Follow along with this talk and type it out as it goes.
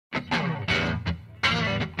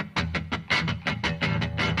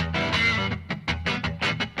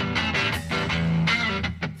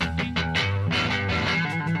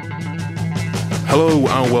Hello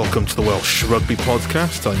and welcome to the Welsh Rugby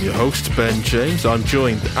Podcast. I'm your host, Ben James. I'm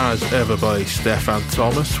joined as ever by Steff and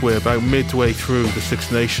Thomas. We're about midway through the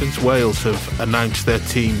Six Nations. Wales have announced their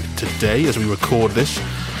team today as we record this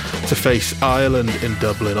to face Ireland in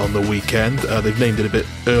Dublin on the weekend. They've named it a bit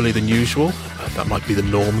earlier than usual. That might be the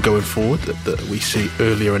norm going forward, that we see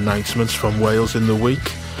earlier announcements from Wales in the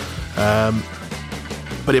week.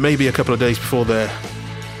 But it may be a couple of days before they're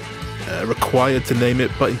required to name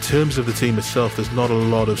it. But in terms of the team itself, there's not a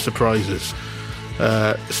lot of surprises.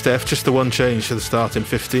 Steff, just the one change to the starting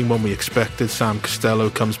 15, one we expected. Sam Costello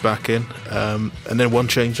comes back in, and then one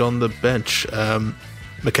change on the bench.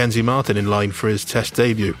 Mackenzie Martin in line for his Test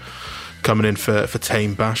debut, coming in for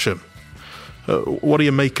Tame Basham. What do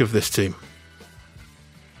you make of this team?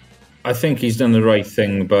 I think he's done the right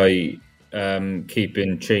thing by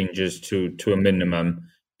keeping changes to a minimum.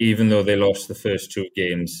 Even though they lost the first two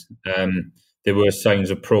games, there were signs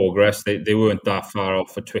of progress. They weren't that far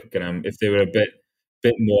off for Twickenham. If they were a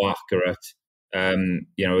bit more accurate,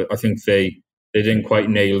 I think they didn't quite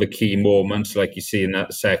nail the key moments, like you see in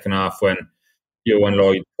that second half when Johan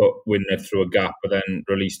Lloyd put Winner through a gap, but then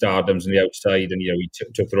released Adams on the outside, and he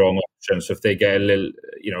took the wrong option. So if they get a little,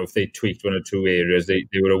 if they tweaked one or two areas, they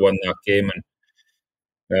would have won that game.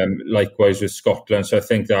 And likewise with Scotland. So I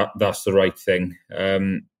think that's the right thing.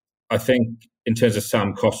 I think in terms of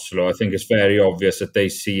Sam Costello, I think it's very obvious that they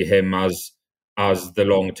see him as the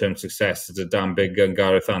long-term successor to Dan Biggar and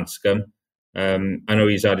Gareth Anscombe. I know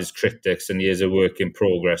he's had his critics and he is a work in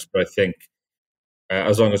progress, but I think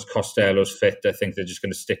as long as Costello's fit, I think they're just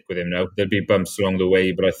going to stick with him now. There'll be bumps along the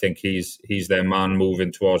way, but I think he's their man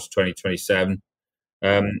moving towards 2027.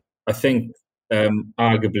 I think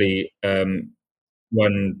arguably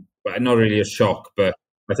one, not really a shock, but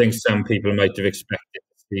I think some people might have expected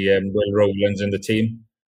Will Rowlands in the team,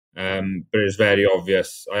 but it's very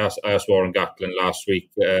obvious. I asked Warren Gatland last week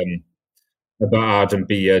about Adam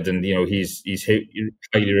Beard, and he's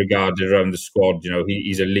highly regarded around the squad.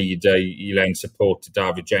 He's a leader. He lends support to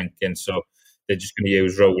David Jenkins, so they're just going to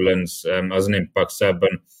use Rowlands as an impact sub.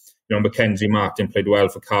 And Mackenzie Martin played well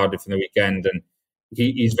for Cardiff in the weekend, and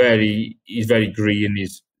he's very green.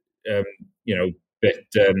 He's bit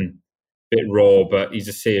raw, but he's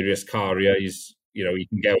a serious carrier. He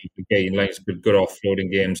can get with the gain lines, good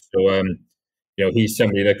offloading games. So, he's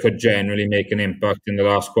somebody that could generally make an impact in the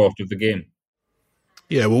last quarter of the game.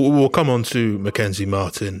 Yeah, we'll come on to Mackenzie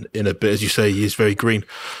Martin in a bit. As you say, he is very green.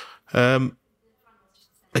 I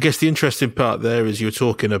guess the interesting part there is you're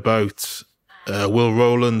talking about Will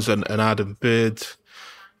Rowlands and Adam Beard.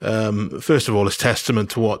 First of all, it's testament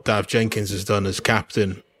to what Dav Jenkins has done as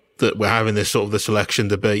captain that we're having this sort of the selection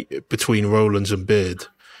debate between Rowlands and Beard.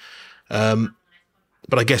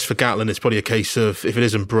 But I guess for Gatland, it's probably a case of if it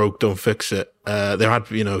isn't broke, don't fix it.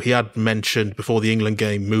 He had mentioned before the England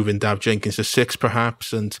game moving Dav Jenkins to 6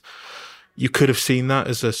 perhaps, and you could have seen that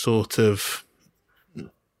as a sort of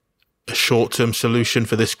a short-term solution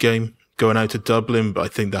for this game going out to Dublin. But I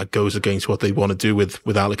think that goes against what they want to do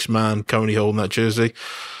with Alex Mann currently holding that jersey.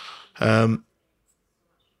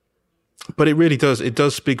 But it really does. It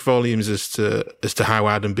does speak volumes as to how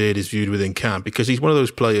Adam Beard is viewed within camp, because he's one of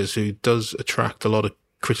those players who does attract a lot of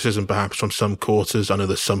criticism, perhaps from some quarters. I know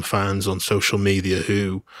there's some fans on social media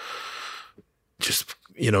who just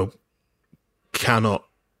cannot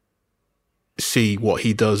see what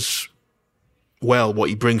he does well, what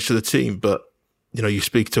he brings to the team. But you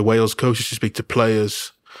speak to Wales coaches, you speak to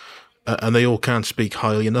players, and they all can't speak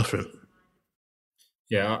highly enough of him.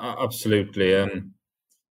 Yeah, absolutely.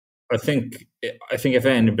 I think if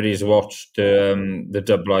anybody's watched the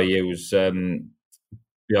WIU's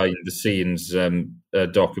behind the scenes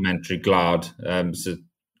documentary Glad on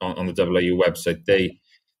the WIU website,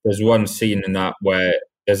 there's one scene in that where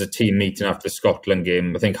there's a team meeting after the Scotland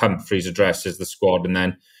game. I think Humphreys addresses the squad,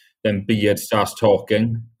 and then Beard starts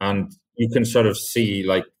talking, and you can sort of see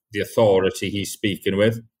like the authority he's speaking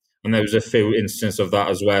with. And there was a few instances of that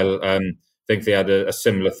as well. I think they had a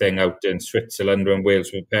similar thing out in Switzerland when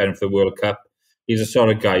Wales were preparing for the World Cup. He's a sort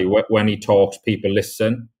of guy, when he talks, people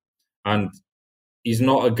listen. And he's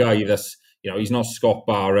not a guy that's, he's not Scott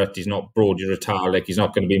Barrett, he's not Brodie Retallick, he's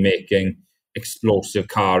not going to be making explosive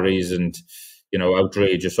carries and,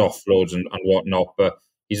 outrageous offloads and whatnot. But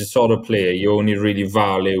he's a sort of player, you only really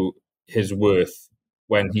value his worth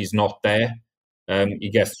when he's not there. He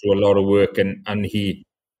gets through a lot of work and he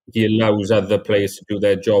allows other players to do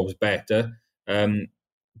their jobs better.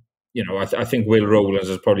 I think Will Rowlands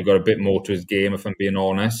has probably got a bit more to his game, if I'm being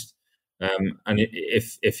honest. And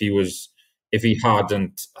if he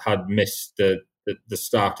hadn't had missed the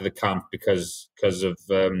start of the camp because of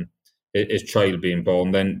his child being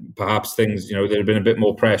born, then perhaps things, there'd have been a bit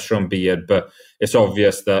more pressure on Beard. But it's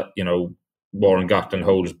obvious that Warren Gatland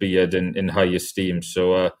holds Beard in high esteem.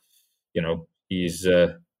 So he's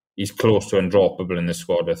close to undroppable in this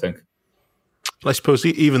squad, I think. I suppose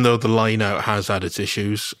even though the line-out has had its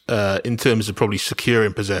issues, in terms of probably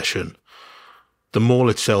securing possession, the maul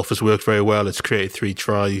itself has worked very well. It's created 3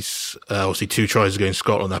 tries, obviously 2 tries against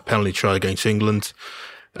Scotland, that penalty try against England.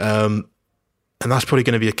 And that's probably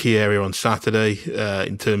going to be a key area on Saturday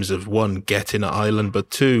in terms of, 1, getting at Ireland, but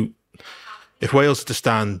 2, if Wales are to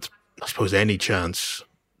stand, I suppose, any chance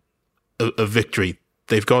of victory,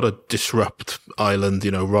 they've got to disrupt Ireland.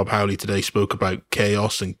 Rob Howley today spoke about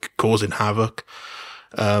chaos and causing havoc.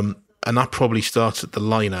 And that probably starts at the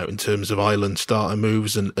line out in terms of Ireland starting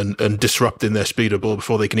moves and disrupting their speed of ball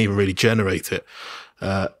before they can even really generate it.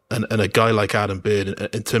 And a guy like Adam Beard,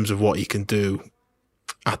 in terms of what he can do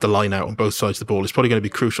at the line out on both sides of the ball, is probably going to be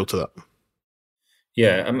crucial to that.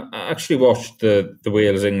 Yeah, I actually watched the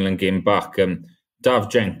Wales-England game back. Dav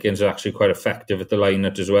Jenkins is actually quite effective at the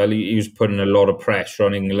line-out as well. He was putting a lot of pressure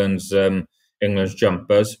on England's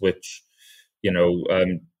jumpers, which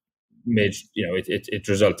made it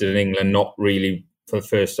resulted in England not really for the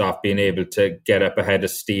first half being able to get up ahead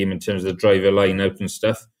of steam in terms of the driver line-out and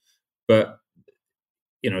stuff. But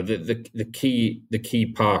the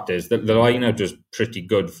key part is that the line-out was pretty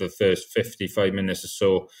good for the first 55 minutes or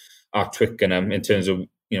so at Twickenham in terms of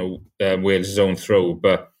Wales' own throw,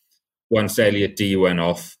 but once Elliot D went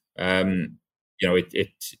off, it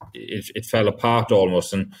fell apart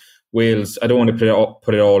almost. And Wales, I don't want to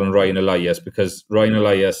put it all on Ryan Elias, because Ryan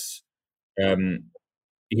Elias,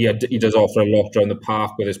 he does offer a lot around the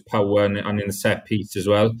park with his power and in the set piece as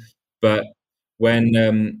well. But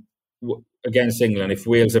when against England, if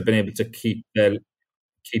Wales had been able to keep their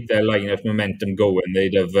line-out momentum going,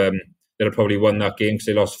 they'd have probably won that game because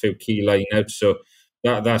they lost a few key line-outs. So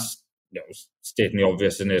that's stating the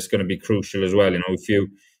obvious, and it's going to be crucial as well.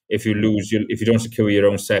 If you don't secure your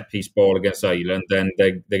own set piece ball against Ireland, then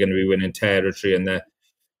they're going to be winning territory, and they're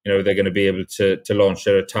going to be able to launch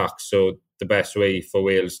their attacks. So the best way for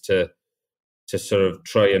Wales to sort of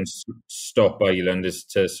try and stop Ireland is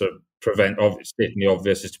to sort of prevent, stating the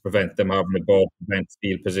obvious, is to prevent them having the ball, prevent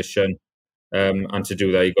field position, and to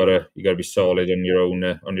do that you got to be solid on your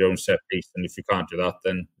own set piece. And if you can't do that,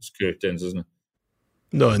 then it's curtains, isn't it?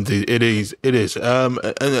 No, indeed, it is.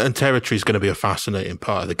 And territory is going to be a fascinating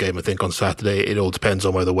part of the game, I think, on Saturday. It all depends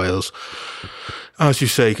on whether Wales, as you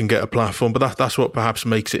say, can get a platform. But that's what perhaps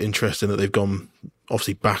makes it interesting, that they've gone,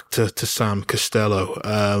 obviously, back to Sam Costello.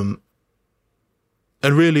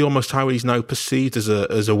 And really almost how he's now perceived as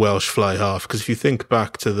a Welsh fly half. Because if you think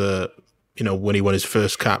back to when he won his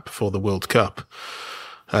first cap for the World Cup,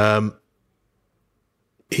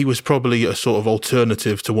 he was probably a sort of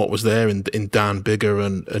alternative to what was there in Dan Biggar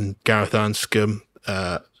and Gareth Anscombe,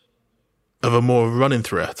 of a more running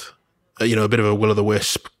threat, a bit of a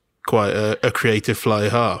will-o'-the-wisp, quite a creative fly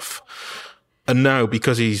half. And now,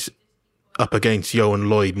 because he's up against Ioan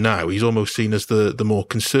Lloyd now, he's almost seen as the more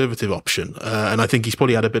conservative option. And I think he's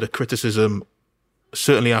probably had a bit of criticism,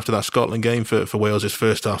 certainly after that Scotland game, for Wales'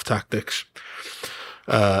 first half tactics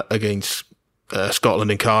against Scotland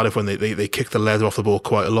in Cardiff, when they kicked the leather off the ball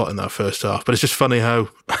quite a lot in that first half. But it's just funny how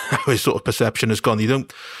his sort of perception has gone.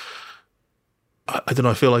 I don't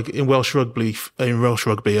know, I feel like in Welsh rugby,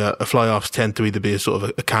 a fly halves tend to either be a sort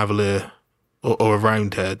of a cavalier or a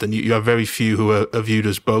roundhead, and you have very few who are viewed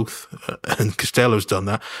as both. And Costello's done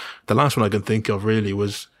that. The last one I can think of really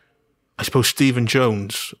was, I suppose, Stephen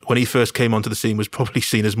Jones, when he first came onto the scene, was probably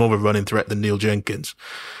seen as more of a running threat than Neil Jenkins.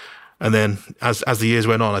 And then as the years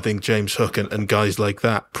went on, I think James Hook and guys like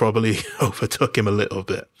that probably overtook him a little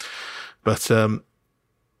bit. But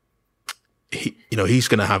he's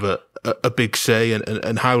going to have a big say.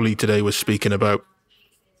 And Howley today was speaking about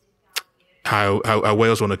how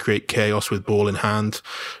Wales want to create chaos with ball in hand,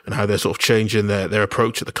 and how they're sort of changing their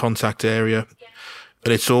approach at the contact area.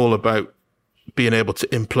 And it's all about being able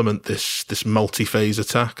to implement this multi-phase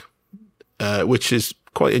attack, which is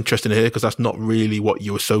quite interesting to hear, because that's not really what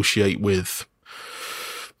you associate with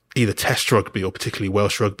either Test rugby or particularly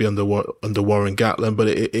Welsh rugby under Warren Gatland. But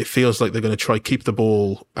it feels like they're going to try keep the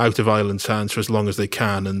ball out of Ireland's hands for as long as they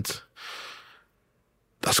can, and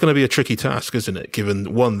that's going to be a tricky task, isn't it?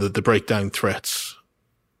 Given, one, the breakdown threats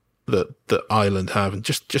that Ireland have, and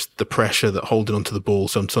just the pressure that holding onto the ball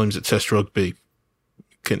sometimes at Test rugby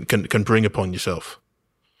can bring upon yourself.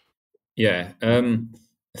 Yeah, I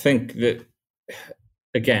think that,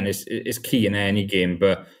 again, it's key in any game,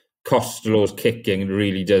 but Costello's kicking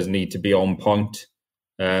really does need to be on point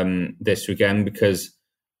this weekend, because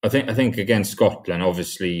I think against Scotland,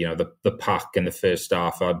 obviously, the pack in the first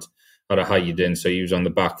half had a hiding, so he was on the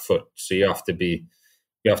back foot. So you have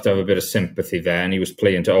to have a bit of sympathy there, and he was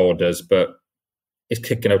playing to orders, but his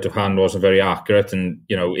kicking out of hand wasn't very accurate. And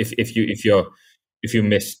if you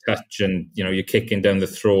miss touch and you're kicking down the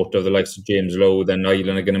throat of the likes of James Lowe, then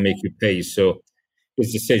Ireland are going to make you pay. So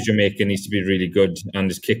his decision making needs to be really good, and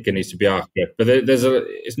his kicking needs to be accurate. But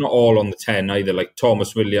it's not all on the 10 either. Like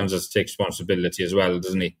Thomas Williams has to take responsibility as well,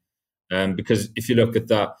 doesn't he? Because if you look at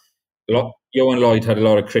that, Johan Lloyd had a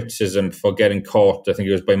lot of criticism for getting caught. I think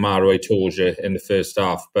it was by Maro Itoje in the first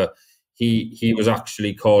half, but he was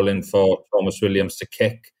actually calling for Thomas Williams to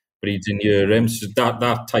kick, but he didn't hear him. So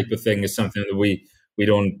that type of thing is something that we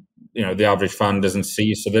don't, the average fan doesn't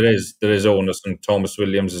see. So there is onus on Thomas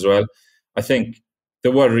Williams as well. I think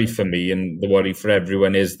the worry for me and the worry for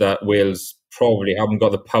everyone is that Wales probably haven't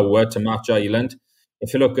got the power to match Ireland.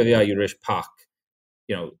 If you look at the Irish pack,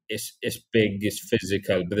 it's big, it's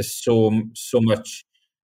physical, but there's so much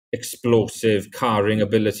explosive carrying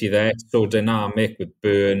ability there. It's so dynamic with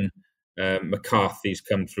Byrne, McCarthy's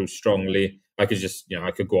come through strongly. I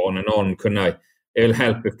could go on and on, couldn't I? It'll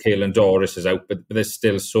help if Caelan Doris is out, but there's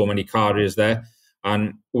still so many carriers there.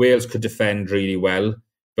 And Wales could defend really well,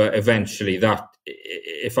 but eventually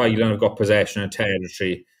if Ireland have got possession of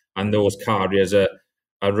territory and those carriers are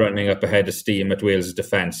running up ahead of steam at Wales'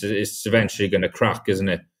 defence, it's eventually going to crack, isn't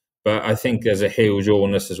it? But I think there's a huge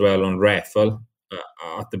onus as well on Reffel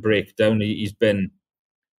at the breakdown. He's been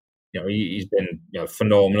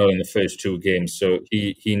phenomenal in the first two games. So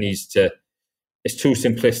he needs to. It's too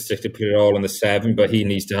simplistic to put it all on the 7, but he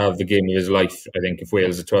needs to have the game of his life, I think, if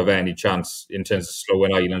Wales are to have any chance in terms of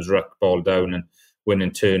slowing Ireland's ruck ball down and winning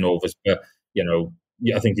turnovers. But,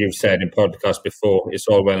 I think you've said in podcasts before, it's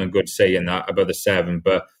all well and good saying that about the 7,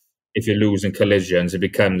 but if you're losing collisions, it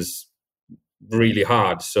becomes really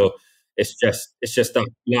hard. So it's just that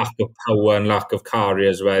lack of power and lack of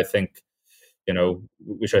carriers where I think,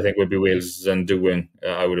 which I think would be Wales' undoing,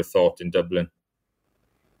 I would have thought, in Dublin.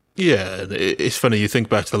 Yeah, it's funny. You think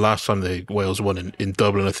back to the last time Wales won in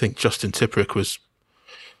Dublin. I think Justin Tipuric was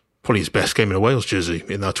probably his best game in a Wales jersey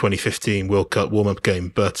in that 2015 World Cup warm-up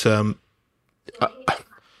game. But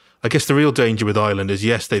I guess the real danger with Ireland is,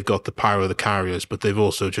 yes, they've got the power of the carriers, but they've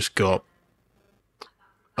also just got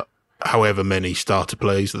however many starter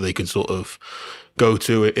plays that they can sort of go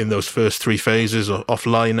to in those first 3 phases off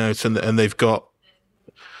line-outs, and they've got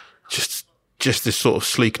just this sort of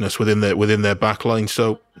sleekness within their back line.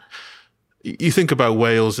 So you think about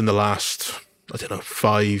Wales in the last,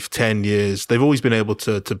 5-10 years, they've always been able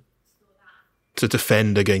to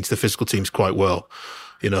defend against the physical teams quite well.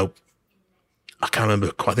 I can't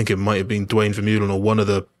remember, I think it might have been Dwayne Vermeulen or one of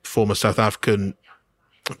the former South African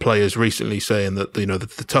players recently saying that,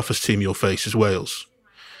 the toughest team you'll face is Wales.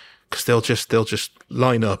 Because they'll just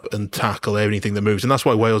line up and tackle anything that moves. And that's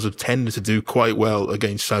why Wales have tended to do quite well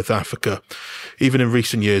against South Africa. Even in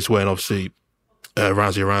recent years when obviously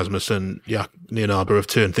Rassie Erasmus and Jack Nienaber have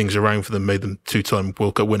turned things around for them, made them 2-time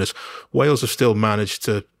World Cup winners, Wales have still managed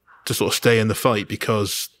to sort of stay in the fight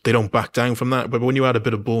because they don't back down from that. But when you add a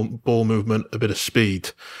bit of ball movement, a bit of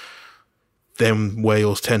speed, then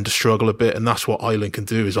Wales tend to struggle a bit. And that's what Ireland can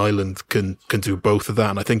do, is Ireland can do both of that.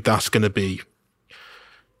 And I think that's going to be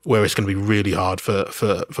where it's going to be really hard for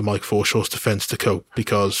Mike Forshaw's defence to cope,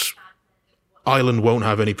 because Ireland won't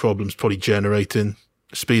have any problems probably generating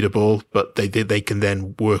speed of ball, but they can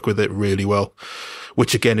then work with it really well,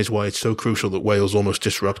 which again is why it's so crucial that Wales almost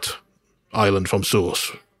disrupt Ireland from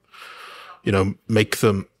source. Make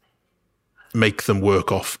them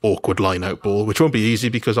work off awkward line-out ball, which won't be easy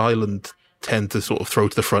because Ireland tend to sort of throw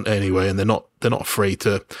to the front anyway, and they're not afraid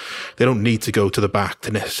to. They don't need to go to the back to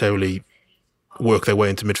necessarily work their way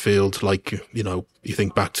into midfield. Like, you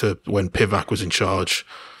think back to when Pivac was in charge.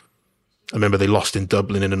 I remember they lost in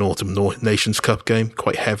Dublin in an Autumn Nations Cup game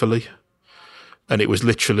quite heavily. And it was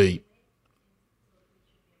literally,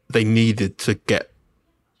 they needed to get,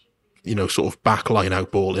 sort of back line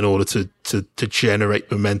out ball in order to generate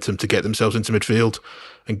momentum to get themselves into midfield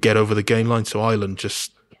and get over the gain line. So Ireland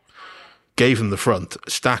just gave them the front,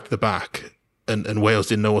 stacked the back, and Wales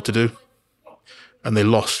didn't know what to do. And they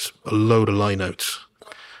lost a load of line-outs.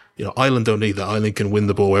 Ireland don't need that. Ireland can win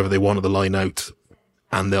the ball wherever they want at the line-out,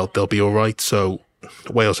 and they'll be all right. So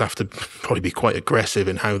Wales have to probably be quite aggressive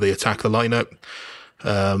in how they attack the line-out,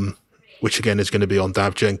 which again is going to be on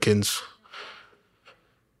Dav Jenkins.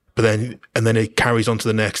 But then it carries on to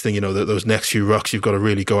the next thing. Those next few rucks, you've got to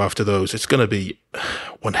really go after those. It's going to be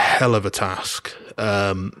one hell of a task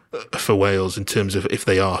for Wales in terms of if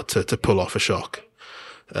they are to pull off a shock.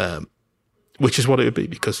 Which is what it would be,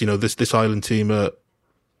 because this Ireland team are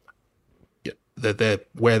they're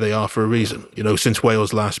where they are for a reason. You know, since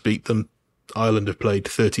Wales last beat them, Ireland have played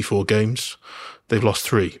 34 games. They've lost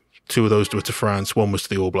 3. 2 of those were to France. 1 was to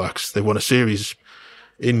the All Blacks. They won a series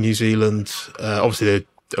in New Zealand. Obviously,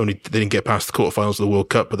 they didn't get past the quarterfinals of the World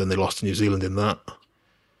Cup, but then they lost to New Zealand in that.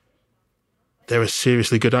 They're a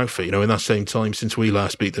seriously good outfit. You know, in that same time, since we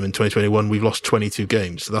last beat them in 2021, we've lost 22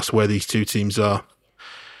 games. So that's where these two teams are.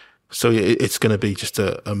 So it's going to be just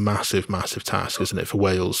a massive, massive task, isn't it, for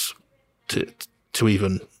Wales to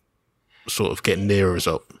even sort of get near a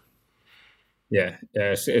result. Yeah,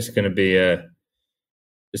 it's going to be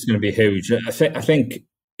huge. I think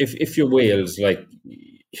if you're Wales, like,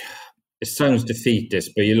 it sounds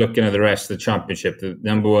defeatist, but you're looking at the rest of the championship. The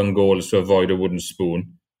number one goal is to avoid a wooden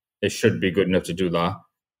spoon. It should be good enough to do that.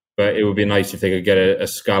 But it would be nice if they could get a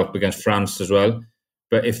scalp against France as well.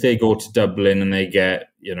 But if they go to Dublin and they get,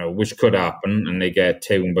 you know, which could happen, and they get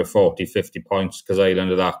towned by 40, 50 points because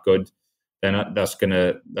Ireland are that good, then that's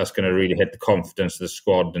gonna really hit the confidence of the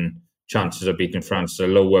squad, and chances of beating France are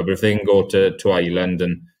lower. But if they can go to Ireland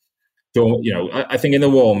and don't, you know, I think in the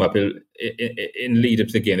warm-up, in lead up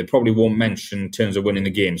to the game, they probably won't mention, in terms of winning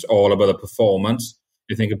the games, all about the performance.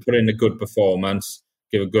 If they can put in a good performance,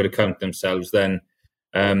 give a good account of themselves, then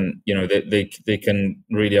you know, they can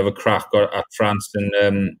really have a crack at France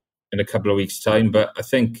in a couple of weeks' time. But I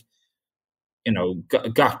think, you know,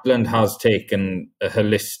 Gatland has taken a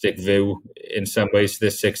holistic view in some ways to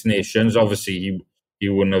the Six Nations. Obviously, he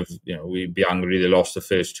wouldn't have, you know, we'd be angry they lost the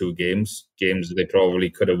first 2 games that they probably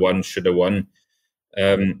could have won, should have won.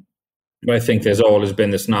 But I think there's always been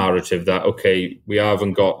this narrative that, okay, we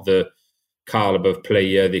haven't got the calibre of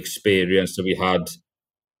player, the experience that we had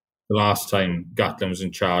the last time Gatland was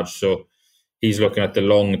in charge. So he's looking at the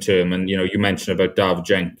long term. And, you know, you mentioned about Dav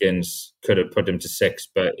Jenkins, could have put him to 6,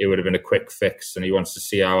 but it would have been a quick fix. And he wants to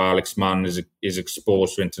see how Alex Mann is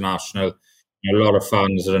exposed to international. You know, a lot of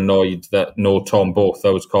fans are annoyed that no Tom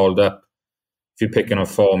Botha was called up. If you're picking a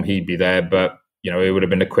form, he'd be there. But, you know, it would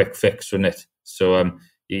have been a quick fix, wouldn't it? So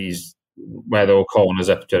he's, whether O'Connor's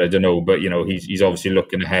up to it, I don't know. But, you know, he's obviously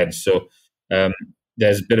looking ahead. So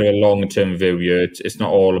there's a bit of a long-term view here. It's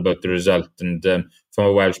not all about the result. And from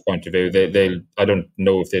a Welsh point of view, I don't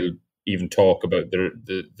know if they'll even talk about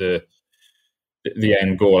the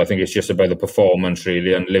end goal. I think it's just about the performance,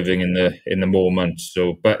 really, and living in the moment.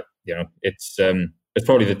 So, but you know, it's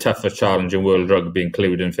probably the toughest challenge in world rugby,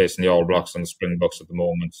 including facing the All Blacks and the Springboks at the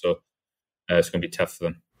moment. So it's going to be tough for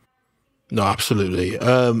them. No, absolutely.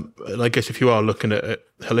 And I guess if you are looking at it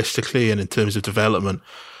holistically and in terms of development,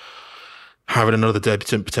 having another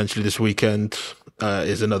debutant potentially this weekend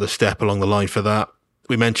is another step along the line for that.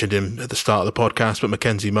 We mentioned him at the start of the podcast, but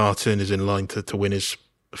Mackenzie Martin is in line to win his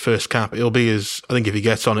first cap. It'll be I think if he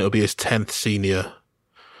gets on, it'll be his 10th senior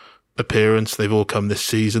appearance. They've all come this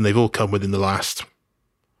season. They've all come within the last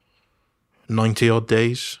 90 odd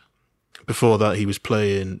days. Before that, he was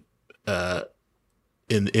playing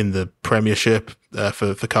in the Premiership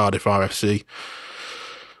for Cardiff RFC.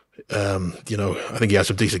 You know, I think he had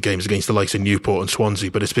some decent games against the likes of Newport and Swansea,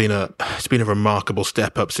 but it's been a remarkable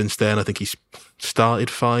step up since then. I think he's started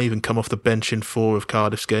 5 and come off the bench in 4 of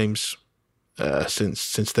Cardiff's games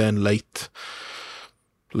since then, late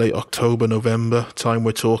October, November time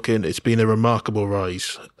we're talking. It's been a remarkable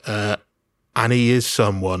rise. And he is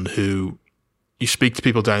someone who, you speak to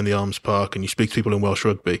people down the Arms Park and you speak to people in Welsh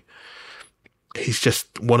Rugby, he's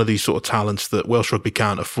just one of these sort of talents that Welsh Rugby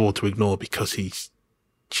can't afford to ignore because he's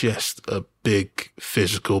just a big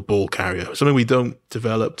physical ball carrier. Something we don't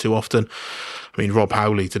develop too often. I mean, Rob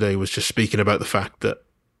Howley today was just speaking about the fact that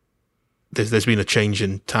there's been a change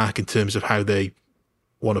in tack in terms of how they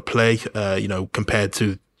want to play, you know, compared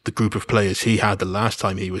to the group of players he had the last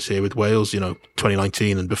time he was here with Wales, you know,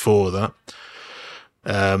 2019 and before that.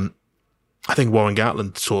 I think Warren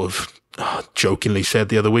Gatland sort of jokingly said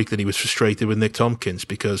the other week that he was frustrated with Nick Tompkins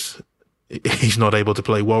because he's not able to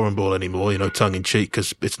play Warren ball anymore, you know, tongue in cheek,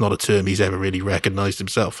 because it's not a term he's ever really recognised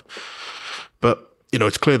himself. But, you know,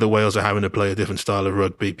 it's clear that Wales are having to play a different style of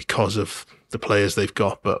rugby because of the players they've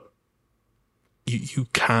got, but you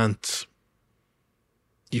can't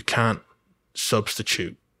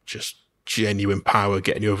substitute just genuine power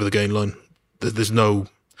getting you over the gain line. There's no,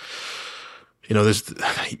 you know,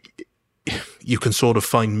 you can sort of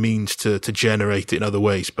find means to generate it in other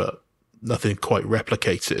ways, but nothing quite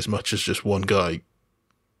replicates it as much as just one guy,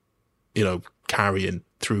 you know, carrying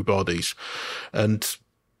through bodies. And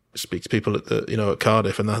speak to people at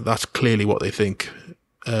Cardiff, and that's clearly what they think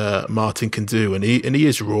Martin can do. And he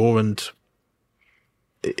is raw, and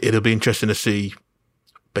it'll be interesting to see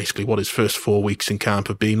basically what his first 4 weeks in camp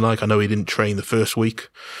have been like. I know he didn't train the first week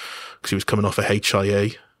because he was coming off a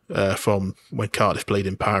HIA. from when Cardiff played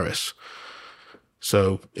in Paris.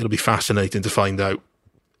 So it'll be fascinating to find out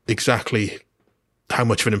exactly how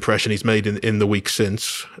much of an impression he's made in the week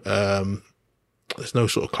since. There's no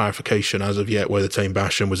sort of clarification as of yet whether Tame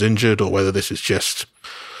Basham was injured or whether this is just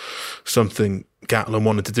something Gatland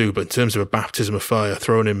wanted to do. But in terms of a baptism of fire,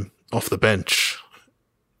 throwing him off the bench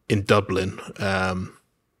in Dublin,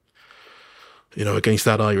 against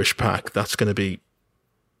that Irish pack, that's going to be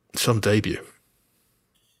some debut.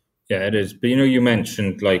 Yeah, it is. But you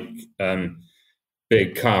mentioned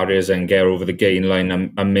big carriers and get over the gain line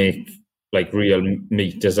and make real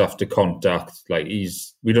meters after contact.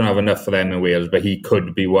 We don't have enough for them in Wales, but he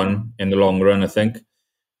could be one in the long run, I think.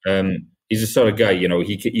 He's the sort of guy,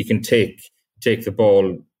 he can take the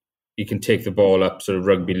ball, he can take the ball up sort of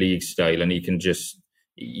rugby league style, and he's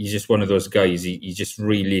just one of those guys. He's just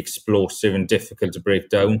really explosive and difficult to break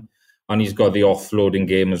down, and he's got the offloading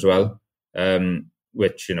game as well,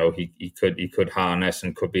 which he could harness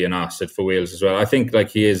and could be an asset for Wales as well. I think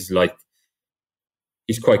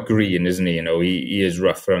he's quite green, isn't he? He is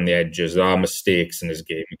rough around the edges. There are mistakes in his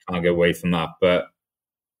game. You can't get away from that. But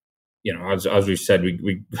as we've said, I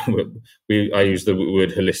use the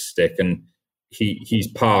word holistic, and he's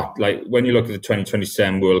part. When you look at the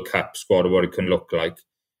 2027 World Cup squad of what it can look like,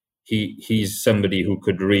 he's somebody who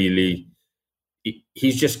could really.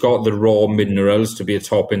 He's just got the raw minerals to be a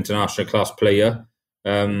top international class player.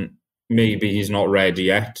 Maybe he's not ready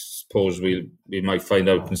yet. Suppose we might find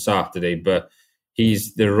out on Saturday, but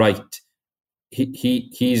he's the right.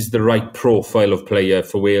 He's the right profile of player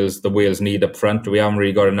for Wales. The Wales need up front. We haven't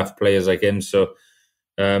really got enough players like him, so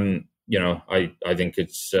I think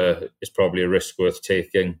it's probably a risk worth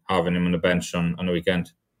taking, having him on the bench on the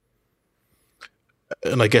weekend.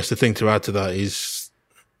 And I guess the thing to add to that is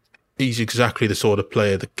he's exactly the sort of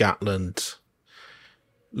player that Gatland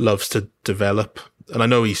loves to develop. And I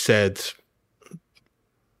know he certainly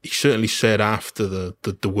said after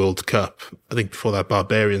the World Cup, I think before that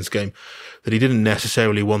Barbarians game, that he didn't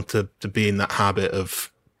necessarily want to be in that habit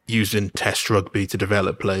of using test rugby to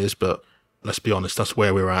develop players. But let's be honest, that's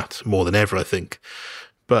where we're at more than ever, I think.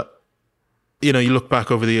 But, you look back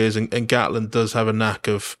over the years and Gatland does have a knack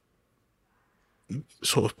of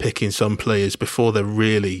sort of picking some players before they're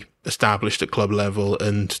really established at club level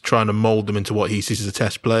and trying to mould them into what he sees as a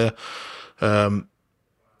test player. I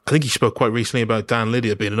think he spoke quite recently about Dan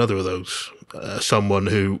Lydia being another of those, someone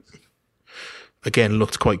who, again,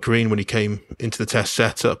 looked quite green when he came into the test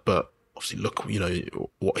setup, but obviously look,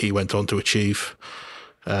 what he went on to achieve.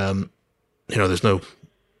 There's no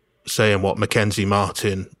saying what Mackenzie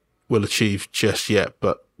Martin will achieve just yet,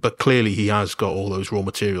 but clearly he has got all those raw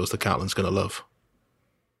materials that Gatland's going to love.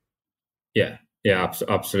 Yeah,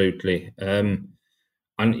 absolutely. And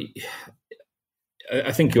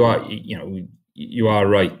I think you are, you are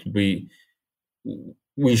right. We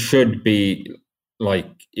should be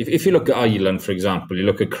if you look at Ireland, for example, you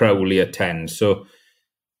look at Crowley at 10. So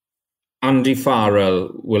Andy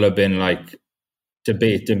Farrell will have been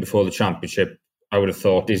debating before the championship. I would have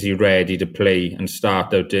thought, is he ready to play and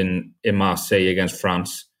start out in Marseille against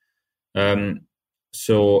France?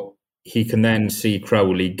 So he can then see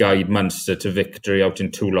Crowley guide Munster to victory out in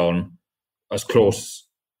Toulon, as close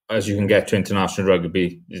as you can get to international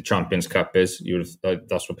rugby. The Champions Cup is.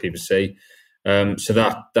 That's what people say. So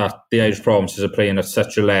that the Irish provinces are playing at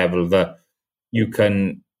such a level that you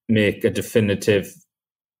can make a definitive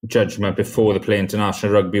judgment before they play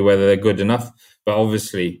international rugby whether they're good enough. But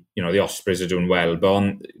obviously, the Ospreys are doing well. But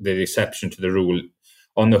on the exception to the rule,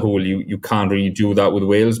 on the whole, you can't really do that with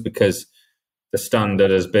Wales because the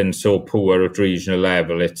standard has been so poor at regional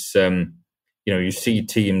level. It's you see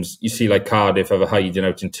teams, like Cardiff have a hiding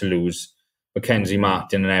out in Toulouse. Mackenzie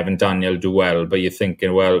Martin and Evan Daniel do well, but you're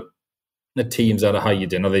thinking, well, the teams that are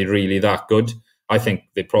hiding, are they really that good? I think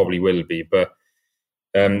they probably will be. But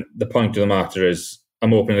the point of the matter is,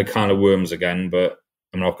 I'm opening a can of worms again, but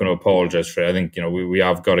I'm not going to apologise for it. I think we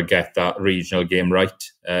have got to get that regional game right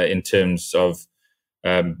in terms of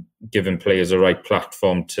giving players a right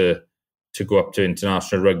platform to go up to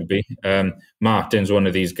international rugby. Martin's one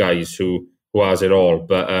of these guys who has it all,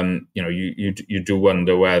 but you do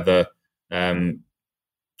wonder whether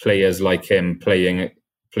players like him playing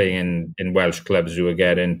in Welsh clubs who are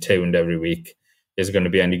getting tuned every week is going to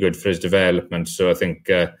be any good for his development. So I think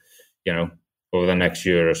over the next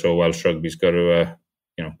year or so, Welsh rugby's got to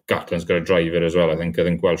Gatland's got to drive it as well. I think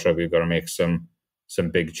Welsh rugby's got to make some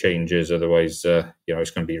big changes, otherwise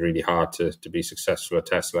it's going to be really hard to be successful at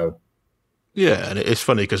test level. Yeah, and it's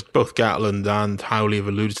funny because both Gatland and Howley have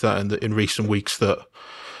alluded to that in recent weeks, that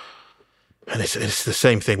And it's the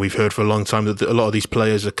same thing we've heard for a long time, that a lot of these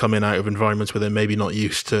players are coming out of environments where they're maybe not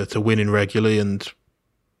used to winning regularly. And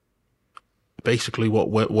basically what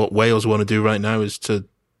Wales want to do right now is to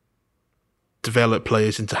develop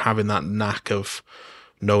players into having that knack of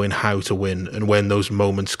knowing how to win and when those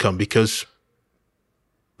moments come. Because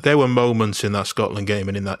there were moments in that Scotland game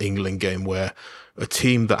and in that England game where a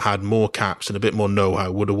team that had more caps and a bit more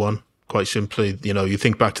know-how would have won, quite simply. You know, you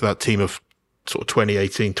think back to that team of sort of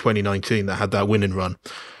 2018, 2019 that had that winning run.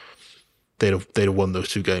 They'd have won those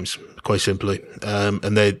two games, quite simply.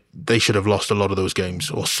 And they should have lost a lot of those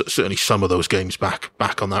games, or certainly some of those games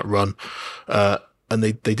back on that run. And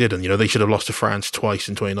they didn't. You know, they should have lost to France twice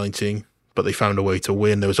in 2019, but they found a way to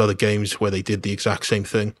win. There was other games where they did the exact same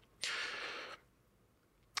thing.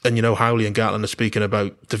 And, you know, Howley and Gatland are speaking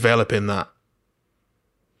about developing that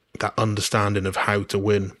understanding of how to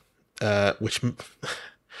win, which I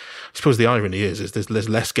suppose the irony is there's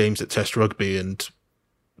less games at Test rugby, and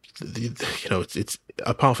you know, it's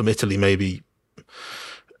apart from Italy maybe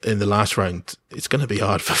in the last round, it's going to be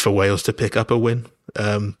hard for Wales to pick up a win.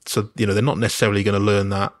 So, you know, they're not necessarily going to learn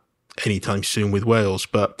that anytime soon with Wales,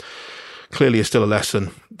 but clearly it's still a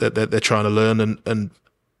lesson that they're trying to learn, and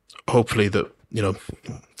hopefully that, you know,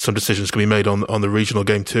 some decisions can be made on the regional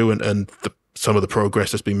game too, and some of the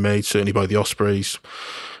progress that's been made, certainly by the Ospreys.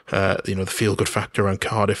 You know, the feel-good factor around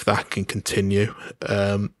Cardiff, that can continue,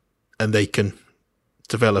 and they can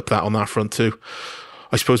develop that on that front too.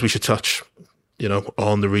 I suppose we should touch, you know,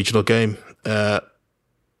 on the regional game. Probably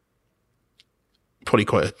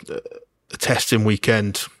quite a testing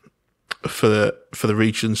weekend for the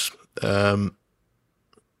regions, but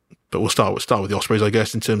we'll start with the Ospreys, I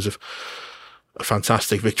guess, in terms of a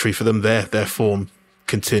fantastic victory for them. Their form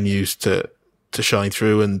continues to shine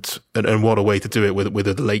through, and what a way to do it with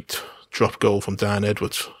a late drop goal from Dan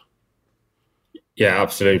Edwards. Yeah,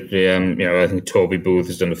 absolutely. You know, I think Toby Booth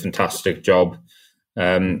has done a fantastic job.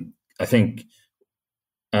 I think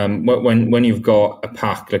when you've got a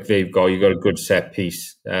pack like they've got, you've got a good set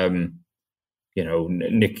piece. You know,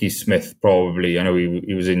 Nicky Smith probably, I know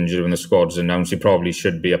he was injured when the squad's announced, he probably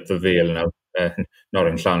should be up the Vale now, not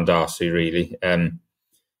in Llandarcy really.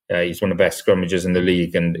 He's one of the best scrummagers in the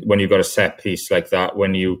league, and when you've got a set piece like that,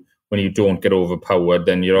 when you don't get overpowered,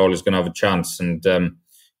 then you're always going to have a chance. And you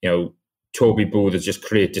know, Toby Booth has just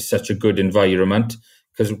created such a good environment,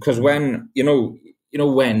 because when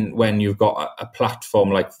when you've got a platform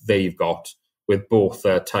like they've got, with both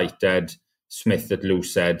tight head, Smith at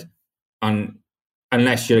loose head, and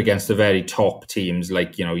unless you're against the very top teams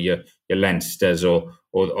like, you know, your Leinsters or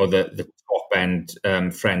the top end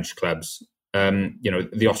French clubs, you know,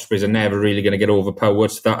 the Ospreys are never really going to get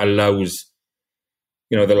overpowered. So that allows,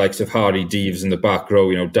 you know, the likes of Harry Deeves in the back row,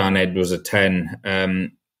 you know, Dan Edwards at 10,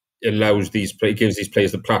 gives these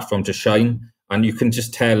players the platform to shine, and you can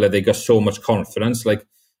just tell that they got so much confidence. Like,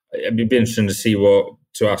 it'd be interesting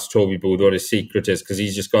to ask Toby Booth what his secret is, because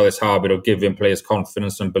he's just got this habit of giving players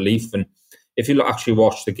confidence and belief. And if you actually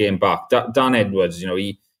watch the game back, Dan Edwards, you know,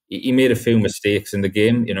 he made a few mistakes in the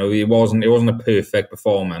game. You know, it wasn't a perfect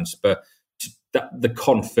performance, but the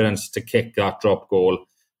confidence to kick that drop goal,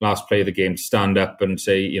 last play of the game, to stand up and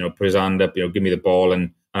say, you know, put his hand up, you know, give me the ball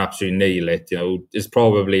and absolutely nail it, you know, is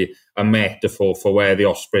probably a metaphor for where the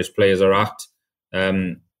Ospreys players are at,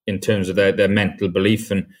 in terms of their mental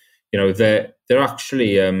belief. And, you know, they're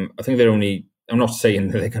actually, I think they're only, I'm not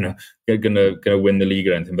saying that they're gonna win the league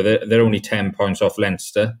or anything, but they're only 10 points off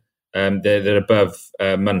Leinster. They're above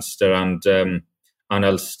Munster and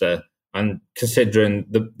Ulster, and considering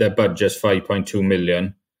their budget's 5.2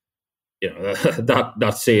 million, you know,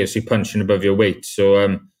 that's seriously punching above your weight.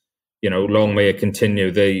 So you know, long may it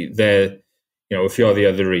continue. They're you know, if you're the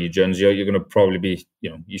other regions, you're going to probably be, you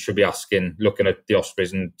know, you should be looking at the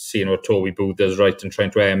Ospreys and seeing what Toby Booth does right and trying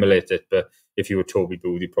to emulate it. But if you were Toby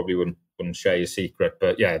Booth, you probably wouldn't share your secret.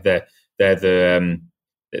 But yeah, they're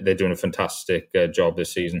doing a fantastic job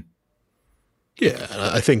this season. Yeah,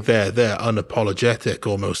 I think they're unapologetic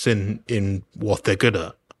almost in what they're good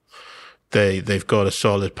at. They've got a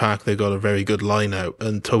solid pack, they've got a very good line out,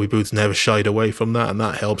 and Toby Booth's never shied away from that, and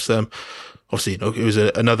that helps them. Obviously, you know, it was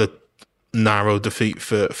another narrow defeat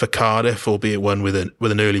for Cardiff, albeit one with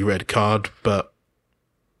an early red card. But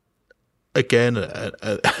again,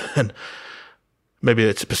 and maybe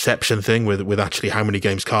it's a perception thing with actually how many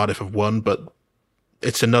games Cardiff have won, but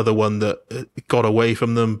it's another one that got away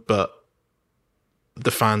from them, but the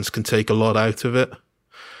fans can take a lot out of it.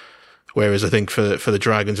 Whereas I think for the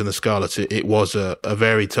Dragons and the Scarlets, it was a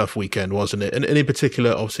very tough weekend, wasn't it? And in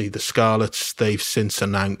particular, obviously, the Scarlets, they've since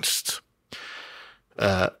announced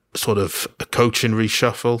sort of a coaching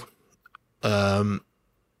reshuffle.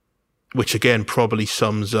 which again probably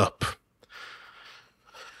sums up.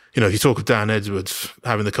 If you talk of Dan Edwards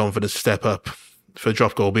having the confidence to step up, for a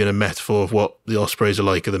drop goal being a metaphor of what the Ospreys are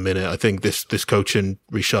like at the minute, I think this coaching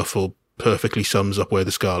reshuffle perfectly sums up where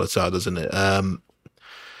the Scarlets are, doesn't it?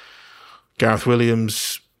 Gareth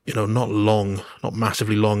Williams, not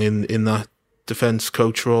massively long in that defence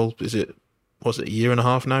coach role. Was it a year and a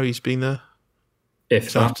half now he's been there?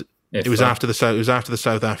 It was after the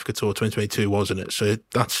South Africa tour 2022, wasn't it? So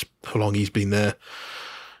that's how long he's been there.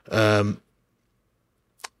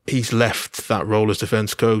 He's left that role as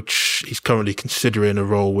defence coach. He's currently considering a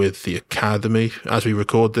role with the academy. As we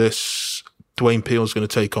record this, Dwayne Peel's going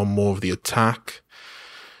to take on more of the attack,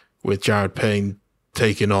 with Jared Payne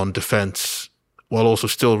taking on defence, while also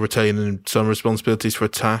still retaining some responsibilities for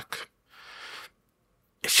attack.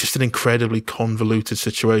 It's just an incredibly convoluted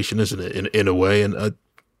situation, isn't it? In a way, and I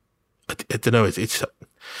don't know. It's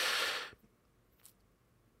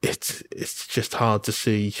just hard to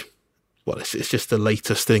see. Well, it's just the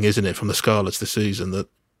latest thing, isn't it, from the Scarlets this season that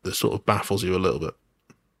sort of baffles you a little bit.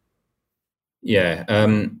 Yeah,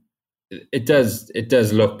 it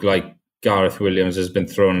does look like Gareth Williams has been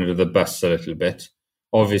thrown under the bus a little bit.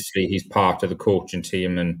 Obviously, he's part of the coaching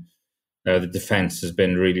team, and the defence has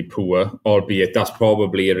been really poor, albeit that's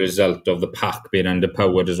probably a result of the pack being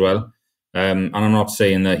underpowered as well. And I'm not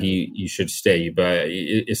saying that he should stay, but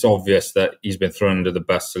it's obvious that he's been thrown under the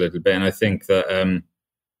bus a little bit. And I think that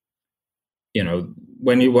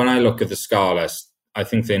when I look at the Scarlets, I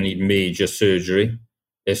think they need major surgery.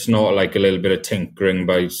 It's not like a little bit of tinkering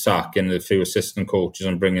by sacking a few assistant coaches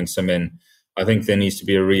and bringing some in. I think there needs to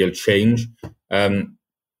be a real change. Dwayne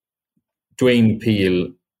Peel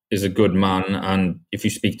is a good man, and if you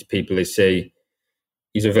speak to people, they say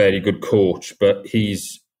he's a very good coach. But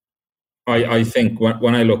I think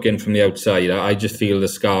when I look in from the outside, I just feel the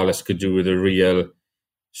Scarlets could do with a real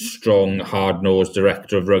strong, hard-nosed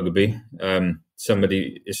director of rugby.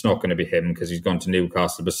 Somebody, it's not going to be him because he's gone to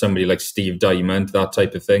Newcastle, but somebody like Steve Diamond, that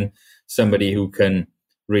type of thing. Somebody who can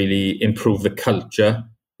really improve the culture,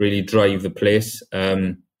 really drive the place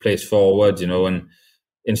forward, and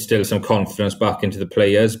instill some confidence back into the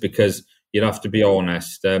players, because you'd have to be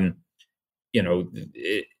honest. I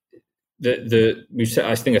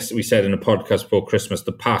think we said in a podcast before Christmas,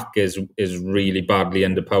 the pack is really badly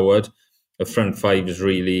underpowered. The front five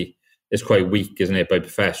is quite weak, isn't it, by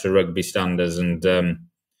professional rugby standards? And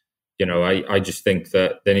I just think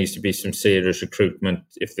that there needs to be some serious recruitment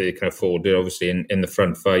if they can afford it. Obviously, in the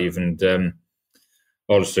front five, and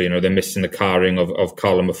also they're missing the carrying of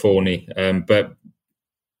Carla Maffoni. But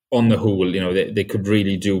on the whole, they could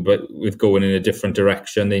really do, but with going in a different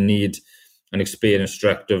direction. They need an experienced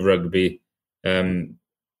director of rugby,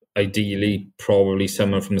 ideally, probably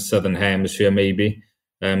someone from the Southern Hemisphere, maybe.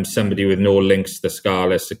 Somebody with no links to the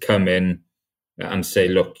Scarlets to come in and say,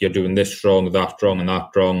 look, you're doing this wrong, that wrong, and that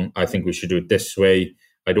wrong. I think we should do it this way.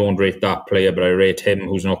 I don't rate that player, but I rate him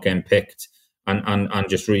who's not getting picked, and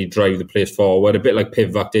just really drive the place forward. A bit like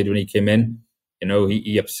Pivac did when he came in.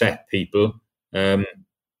 He upset people,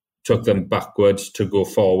 took them backwards to go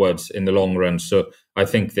forwards in the long run. So I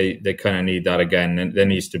think they kind of need that again, and there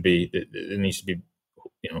needs to be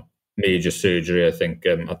major surgery, I think,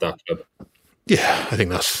 at that club. Yeah, I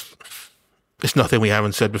think it's nothing we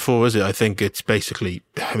haven't said before, is it? I think it's basically,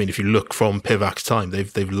 if you look from Pivac's time,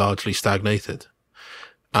 they've largely stagnated,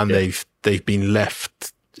 and they've been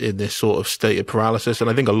left in this sort of state of paralysis. And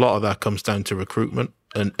I think a lot of that comes down to recruitment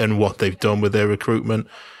and what they've done with their recruitment.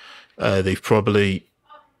 They've probably,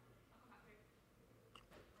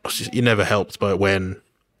 you're never helped by when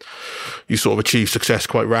you sort of achieve success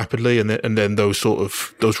quite rapidly, and then those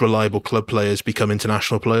reliable club players become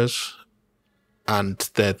international players. And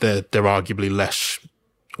they're arguably less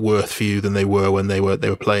worth for you than they were when they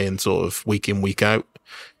were playing sort of week in, week out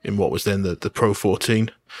in what was then the Pro 14.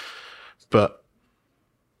 But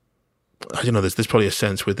there's probably a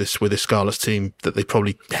sense with this Scarlets team that they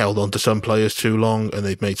probably held on to some players too long, and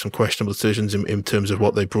they've made some questionable decisions in terms of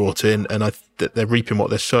what they brought in, and they're reaping what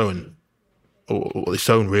they're sowing, or what they've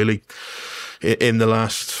sown really in the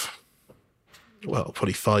last,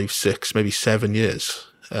 probably 5, 6, maybe 7 years.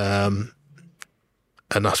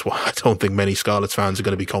 And that's why I don't think many Scarlets fans are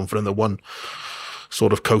going to be confident that one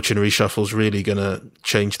sort of coaching reshuffle is really going to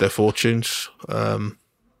change their fortunes.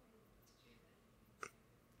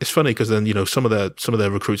 It's funny because then some of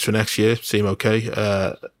their recruits for next year seem okay.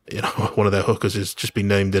 One of their hookers has just been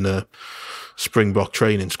named in a Springbok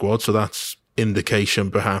training squad, so that's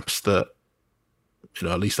indication perhaps that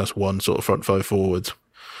at least that's one sort of front five forward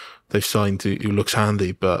they've signed who looks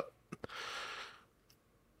handy. But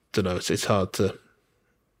don't know. It's hard to.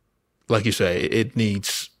 Like you say, it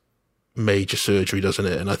needs major surgery, doesn't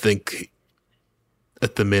it? And I think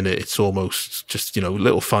at the minute it's almost just,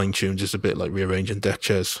 little fine tunes, just a bit like rearranging deck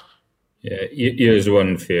chairs. Yeah, here's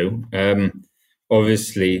one for you.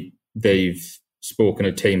 Obviously, they've spoken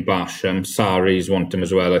of Tame Basham. Saris want him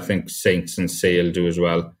as well. I think Saints and Sale do as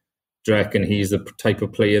well. Do you reckon he's the type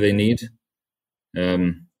of player they need?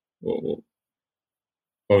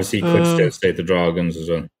 Obviously, he could still stay at the Dragons as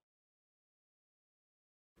well.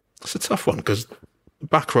 It's a tough one because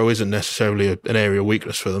back row isn't necessarily an area of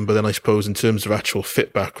weakness for them, but then I suppose in terms of actual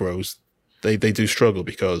fit back rows, they do struggle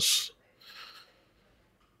because,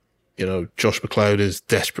 Josh McLeod is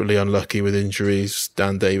desperately unlucky with injuries.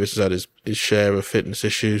 Dan Davis has had his share of fitness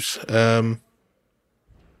issues. I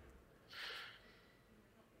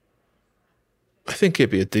think it'd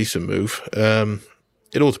be a decent move.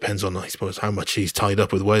 It all depends on, I suppose, how much he's tied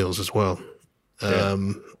up with Wales as well.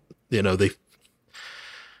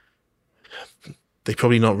 They've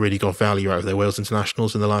probably not really got value out of their Wales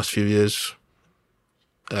internationals in the last few years.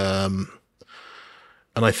 And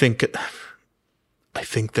I think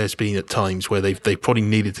there's been at times where they've probably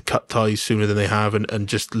needed to cut ties sooner than they have and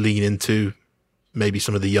just lean into maybe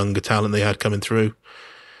some of the younger talent they had coming through.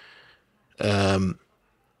 For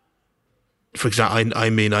example, I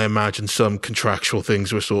imagine some contractual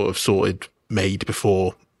things were sort of made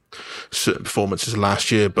before certain performances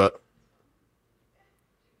last year, but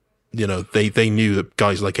they knew that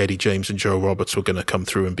guys like Eddie James and Joe Roberts were going to come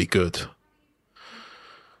through and be good,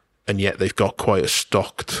 and yet they've got quite a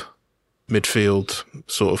stocked midfield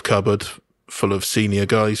sort of cupboard full of senior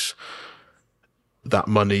guys. That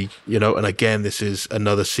money, and again, this is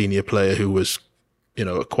another senior player who was,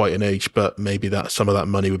 at quite an age, but maybe that some of that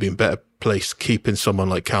money would be in better place keeping someone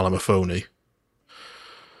like Callum Afoni.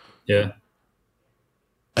 Yeah.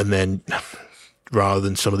 And then rather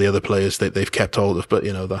than some of the other players that they've kept hold of, but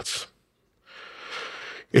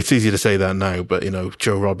it's easy to say that now, but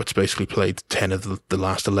Joe Roberts basically played 10 of the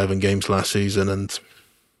last 11 games last season, and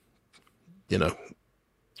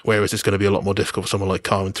whereas it's going to be a lot more difficult for someone like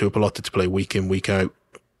Carmen Tuipulotu to play week in, week out,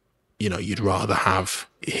 you'd rather have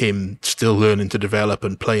him still learning to develop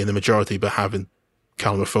and play in the majority, but having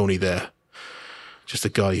Callum Afoni there, just a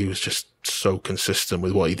guy who was just so consistent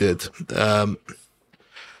with what he did.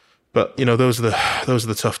 But those are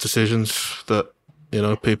the tough decisions that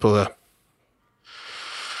people are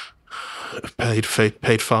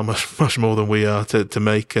paid far much more than we are to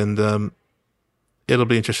make, and it'll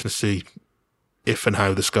be interesting to see if and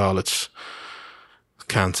how the Scarlets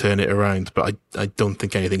can turn it around. But I don't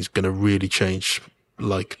think anything's going to really change,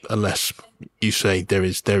 unless you say there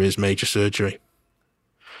is major surgery.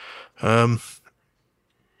 I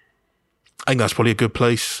think that's probably a good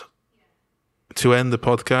place to end the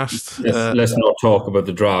podcast. Let's not talk about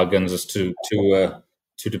the Dragons. It's too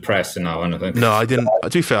depressing now, I think. No, I didn't. To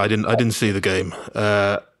be fair, I didn't see the game.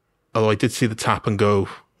 Although I did see the tap and go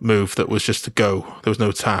move that was just a go. There was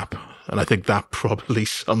no tap, and I think that probably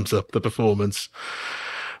sums up the performance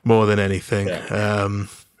more than anything.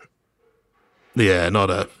 Yeah, not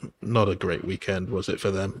a great weekend, was it, for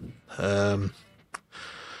them?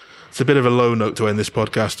 It's a bit of a low note to end this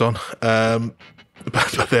podcast on.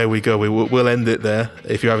 But there we go. We'll end it there.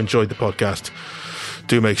 If you have enjoyed the podcast,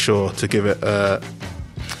 do make sure to give it a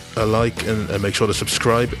like and make sure to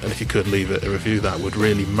subscribe. And if you could leave it a review, that would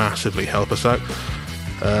really massively help us out.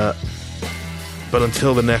 But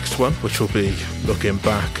until the next one, which will be looking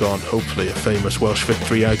back on hopefully a famous Welsh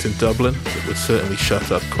victory out in Dublin, that would certainly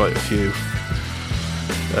shut up quite a few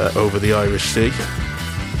over the Irish Sea.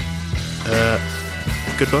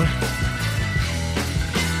 Goodbye.